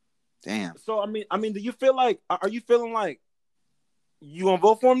 Damn. So I mean, do you feel like? Are you feeling like you gonna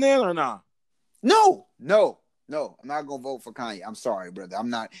vote for him then or not? No. I'm not gonna vote for Kanye. I'm sorry, brother. I'm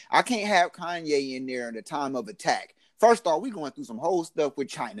not. I can't have Kanye in there in the time of attack. First off, we going through some whole stuff with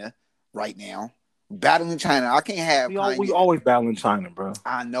China right now. Battling China. I can't have Kanye. We always battling China, bro.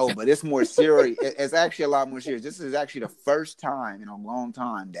 I know, but it's more serious. It's actually a lot more serious. This is actually the first time in a long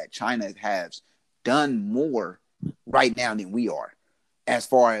time that China has done more right now than we are, as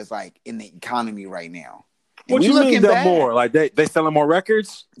far as like in the economy right now. And what you mean done more? Like they selling more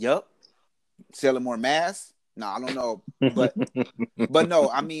records? Yep. Selling more masks? No, I don't know. But no,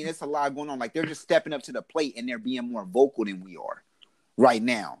 I mean it's a lot going on. Like they're just stepping up to the plate and they're being more vocal than we are right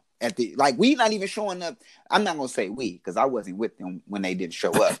now. We not even showing up. I'm not gonna say we because I wasn't with them when they didn't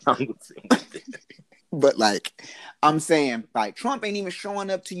show up. But like I'm saying, like Trump ain't even showing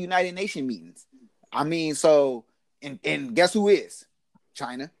up to United Nations meetings. I mean, so and guess who is?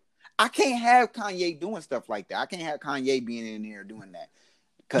 China. I can't have Kanye doing stuff like that. I can't have Kanye being in there doing that.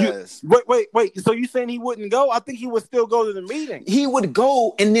 Cause wait. So you saying he wouldn't go? I think he would still go to the meeting. He would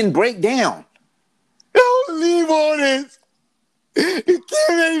go and then break down. Don't leave on this. You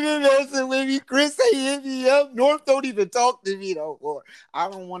can't even mess with me. Chris say hit me up. North don't even talk to me no more. I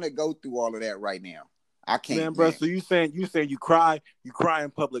don't want to go through all of that right now. I can't. Man, bro. So you saying you cry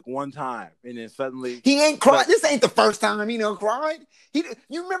in public one time and then suddenly he ain't cried. This ain't the first time he done cried.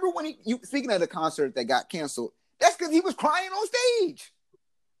 You remember when speaking of the concert that got canceled? That's because he was crying on stage,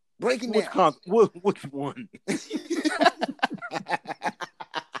 breaking down. Which one?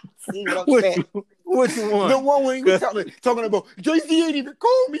 See what I'm saying? Which one? The one where he was talking about Jay-Z ain't even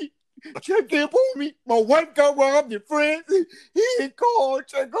called me. Check up on me. My wife got robbed and friends. He ain't called.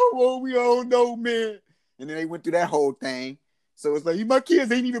 Check up on me. I don't know, man. And then they went through that whole thing. So it's like, my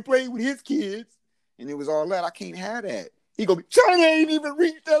kids ain't even playing with his kids. And it was all that. I can't have that. He go, China ain't even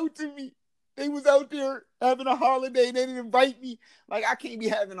reached out to me. They was out there having a holiday. They didn't invite me. Like, I can't be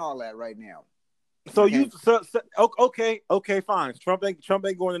having all that right now. So okay, fine. Trump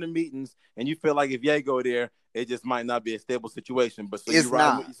ain't going to the meetings, and you feel like if Ye go there, it just might not be a stable situation. But so it's you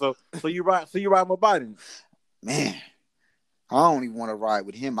ride, not. so you ride with Biden. Man, I don't even want to ride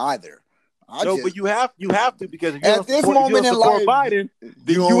with him either. But you have to, because if you at this moment in life, Biden,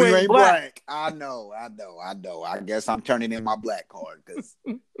 then you ain't black. I know. I guess I'm turning in my black card because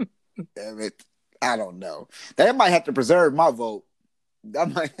damn it, I don't know. That might have to preserve my vote. I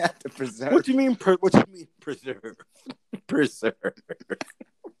might have to preserve. What you mean? What you mean preserve? Preserve.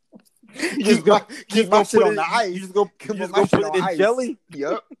 You just go keep my shit on the ice. You just go put it in jelly.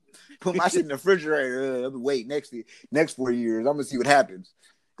 Yep. Put my shit in the refrigerator. Wait, next 4 years, I'm gonna see what happens.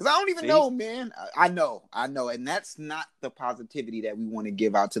 Because I don't even know, man. I know, and that's not the positivity that we want to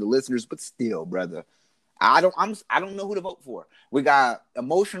give out to the listeners. But still, brother, I don't know who to vote for. We got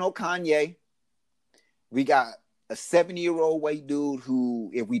emotional Kanye. We got a 70-year-old white dude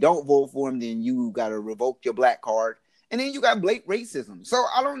who, if we don't vote for him, then you got to revoke your black card. And then you got blatant racism. So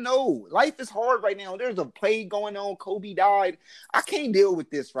I don't know. Life is hard right now. There's a plague going on. Kobe died. I can't deal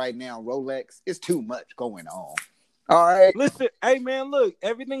with this right now, Rolex. It's too much going on. All right. Listen, hey man, look,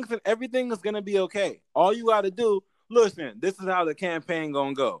 everything is gonna be okay. All you gotta do, listen, this is how the campaign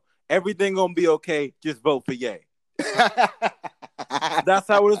gonna go. Everything gonna be okay. Just vote for Ye. That's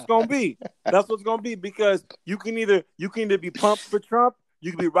how it's gonna be. That's what's gonna be, because you can either be pumped for Trump,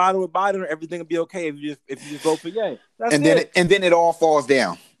 you can be riding with Biden, or everything will be okay if you just vote for Ye. That's it. Then it all falls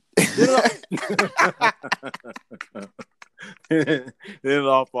down. Then it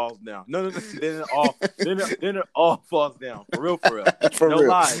all falls down. No. Then it all falls down. For real.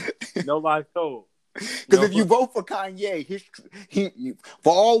 No lies told. Because if you vote for Kanye,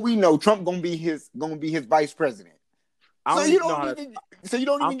 for all we know, Trump gonna be his vice president. So you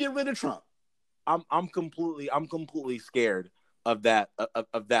don't even get rid of Trump. I'm completely scared of that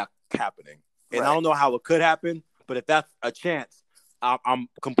happening, and right. I don't know how it could happen. But if that's a chance, I'm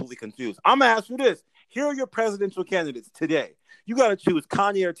completely confused. I'm gonna ask you this. Here are your presidential candidates today. You got to choose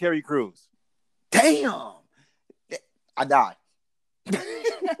Kanye or Terry Crews. Damn. I die.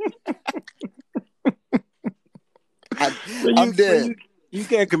 I'm dead. So you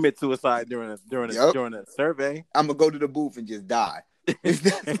can't commit suicide during a survey. I'm going to go to the booth and just die.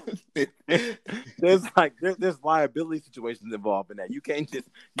 There's liability situations involved in that. You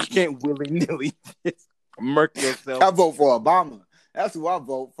can't willy-nilly just murk yourself. I vote for Obama. That's who I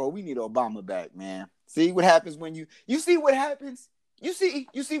vote for. We need Obama back, man. See what happens when you see what happens? You see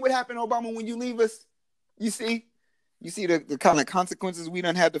what happened, Obama, when you leave us? You see the kind of consequences we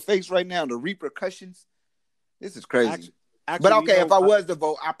done had to face right now, the repercussions. This is crazy. Actually, but okay, if I was to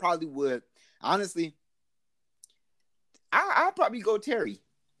vote, I probably would. Honestly, I'd probably go Terry.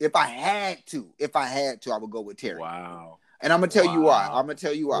 If I had to, I would go with Terry. Wow. And I'm gonna tell you why. Wow.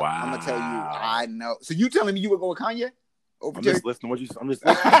 I know. So you telling me you would go with Kanye? I'm just listening. I'm just listening.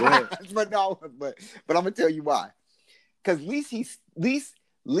 but I'm gonna tell you why. Because at least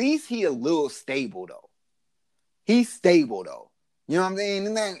he a little stable though. He's stable though. You know what I'm saying?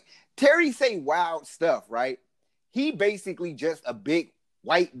 And then Terry say wild stuff, right? He basically just a big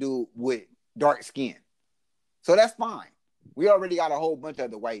white dude with dark skin. So that's fine. We already got a whole bunch of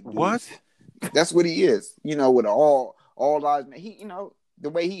the white dudes. What? That's what he is. You know, with all lives. He, you know,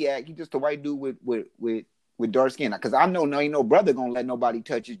 the way he act, he just a white dude with dark skin. Because I know ain't no brother gonna let nobody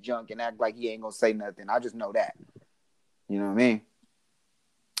touch his junk and act like he ain't gonna say nothing. I just know that. You know what I mean?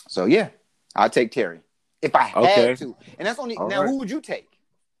 So yeah, I'll take Terry if I had to. And that's only now. Right. Who would you take?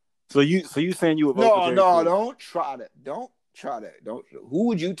 So you saying you would vote for Terry Crews? Don't try to. Who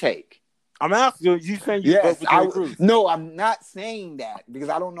would you take? I'm asking you saying you vote for Terry Crews? No, I'm not saying that because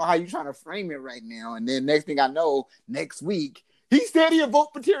I don't know how you're trying to frame it right now. And then next thing I know, next week he said he'd vote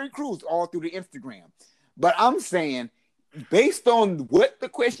for Terry Crews all through the Instagram. But I'm saying, based on what the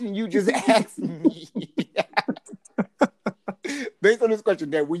question you just asked me, based on this question,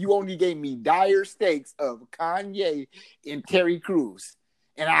 that when you only gave me dire stakes of Kanye and Terry Crews,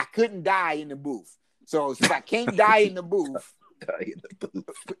 and I couldn't die in the booth. So if I can't die in the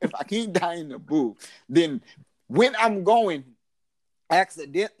booth, then when I'm going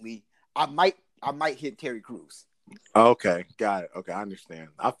accidentally, I might hit Terry Crews. Okay, got it. Okay, I understand.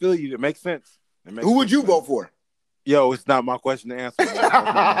 I feel you. It makes sense. Who would you vote for? Yo, it's not my question to answer.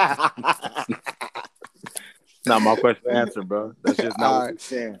 Not my question to answer, bro. That's just not what All you're right,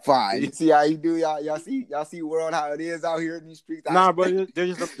 saying. fine. You see how you do, y'all see world how it is out here in these streets. Nah, bro. There's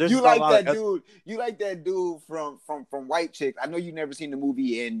You just a like lot that of. dude. You like that dude from White Chicks. I know you never seen the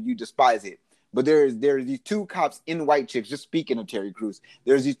movie and you despise it, but there's these two cops in White Chicks. Just speaking of Terry Crews,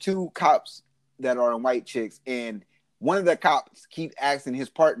 there's these two cops that are in White Chicks, and one of the cops keeps asking his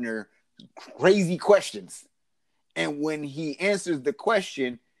partner crazy questions, and when he answers the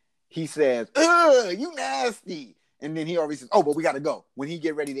question, he says, "Ugh, you nasty," and then he always says, "Oh, but we gotta go." When he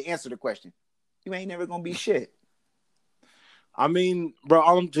get ready to answer the question, you ain't never gonna be shit. I mean, bro,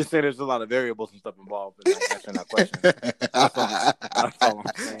 all I'm just saying there's a lot of variables and stuff involved in like answering that question. That's all. That's all I'm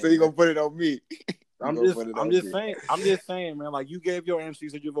So saying, you gonna man. put it on me? I'm just saying, man. Like you gave your answer, you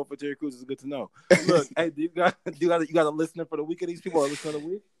said you vote for Terry Crews. It's good to know. Look, hey, you got a listener for the week of these people? Or a listener of the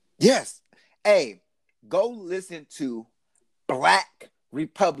week? Yes. Hey, go listen to Black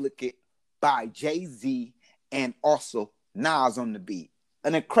Republican by Jay-Z and also Nas on the beat.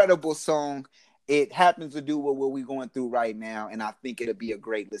 An incredible song. It happens to do with what we're going through right now, and I think it'll be a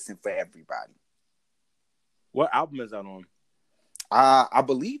great listen for everybody. What album is that on? I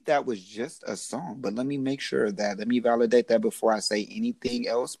believe that was just a song, but let me validate that before I say anything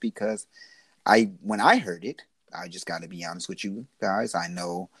else, because when I heard it, I just got to be honest with you guys. I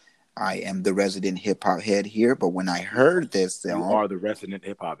know I am the resident hip hop head here, but when I heard this song, you are the resident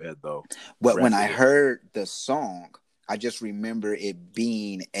hip hop head, though. But when I heard the song, I just remember it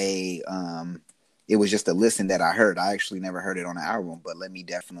being it was just a listen that I heard. I actually never heard it on an album, but let me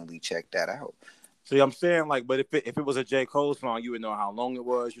definitely check that out. See, I'm saying, like, but if it was a J. Cole song, you would know how long it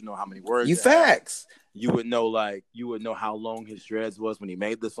was. You know how many words. You facts. You would know how long his dreads was when he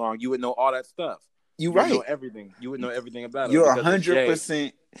made the song. You would know all that stuff. You right. Know everything. You would know everything about it. You're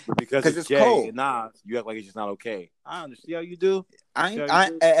 100%. Because it's Jay Cole and Nas, you act like it's just not okay. I understand how you do.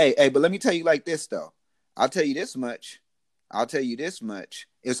 Hey, but let me tell you like this though. I'll tell you this much.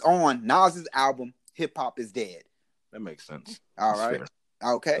 It's on Nas's album. Hip Hop is Dead. That makes sense. All right.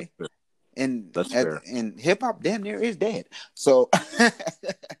 Fair. Okay. And that's fair. And hip hop damn near is dead. So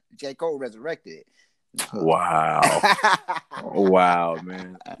J. Cole resurrected it. Wow. Wow,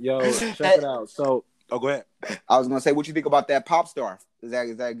 man. Yo, check it out. So, go ahead. I was gonna say, what you think about that pop star? Is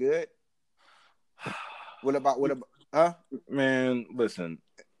that good? What about huh? Man, listen.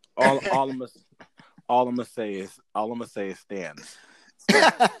 All I'm gonna say is stands.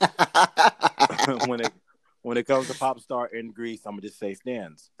 when it comes to pop star in Greece, I'm gonna just say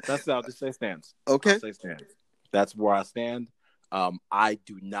stands. That's it. I'll just say stands. Okay. I'll say stands. That's where I stand. I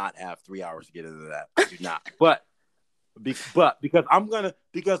do not have 3 hours to get into that. I do not. But because I'm gonna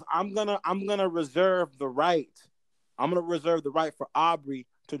reserve the right. I'm gonna reserve the right for Aubrey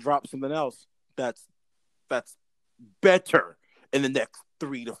to drop something else that's better in the next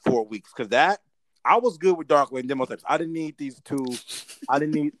 3 to 4 weeks. Because that I was good with Dark Wave demo tapes. I didn't need these two. I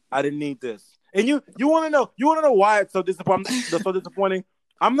didn't need this. And you want to know why it's so disappointing?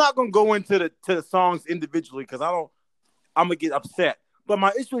 I'm not gonna go into the songs individually because I'm gonna get upset. But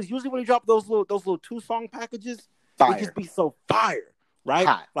my issue is usually when you drop those little 2-song packages, fire. It just be so fire, right?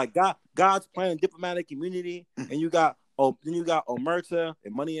 Hot. Like God's Plan, Diplomatic Immunity, and you got Omerta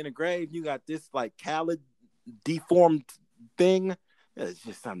and Money in the Grave. You got this like Khaled deformed thing. It's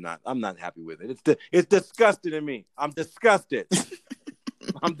just I'm not happy with it. It's disgusting to me. I'm disgusted.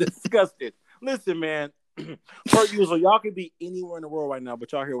 I'm disgusted. Listen, man. Per usual, y'all could be anywhere in the world right now,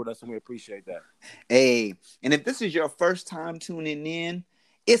 but y'all here with us, and we appreciate that. Hey, and if this is your first time tuning in,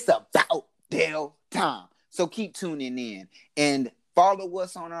 it's about Dale time. So keep tuning in and follow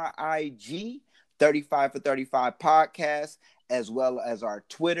us on our IG, 35 for 35 podcast, as well as our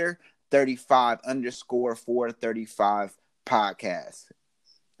Twitter, 35_435 podcast.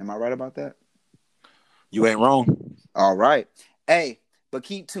 Am I right about that? You ain't wrong. All right. Hey, but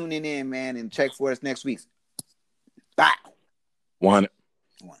keep tuning in, man, and check for us next week. Bye. 100.